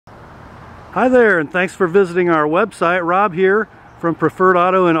Hi there, and thanks for visiting our website. Rob here from Preferred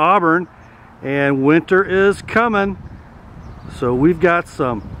Auto in Auburn, and winter is coming, so we've got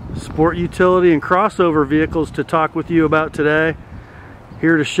some sport utility and crossover vehicles to talk with you about today.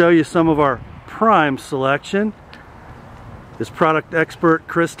 Here to show you some of our prime selection is product expert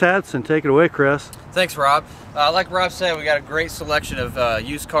Chris Tadson. Take it away, Chris. Thanks, Rob. Like Rob said, we got a great selection of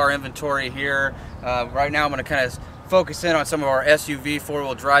used car inventory here. Right now I'm going to kind of focus in on some of our SUV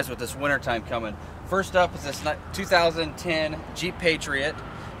four-wheel drives with this wintertime coming. First up is this 2010 Jeep Patriot,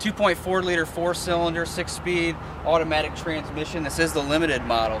 2.4 liter 4-cylinder, 6-speed automatic transmission. This is the limited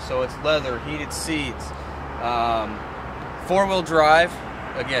model, so it's leather, heated seats, four-wheel drive.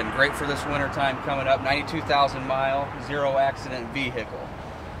 Again, great for this wintertime coming up. 92,000 mile, zero accident vehicle.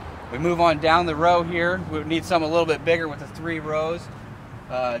 We move on down the row here. We need something a little bit bigger with the 3 rows.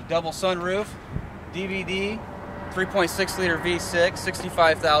 Double sunroof, DVD, 3.6 liter V6,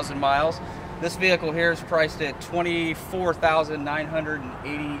 65,000 miles. This vehicle here is priced at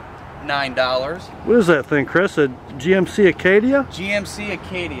 $24,989. What is that thing, Chris? A GMC Acadia? GMC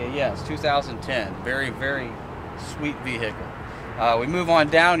Acadia, yes, 2010. Very, very sweet vehicle. We move on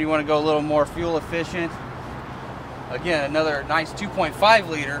down. You want to go a little more fuel efficient. Again, another nice 2.5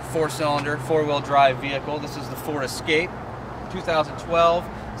 liter 4-cylinder, 4-wheel drive vehicle. This is the Ford Escape, 2012,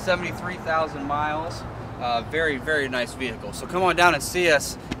 73,000 miles. Very, very nice vehicle. So come on down and see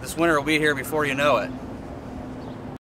us. This winter will be here before you know it.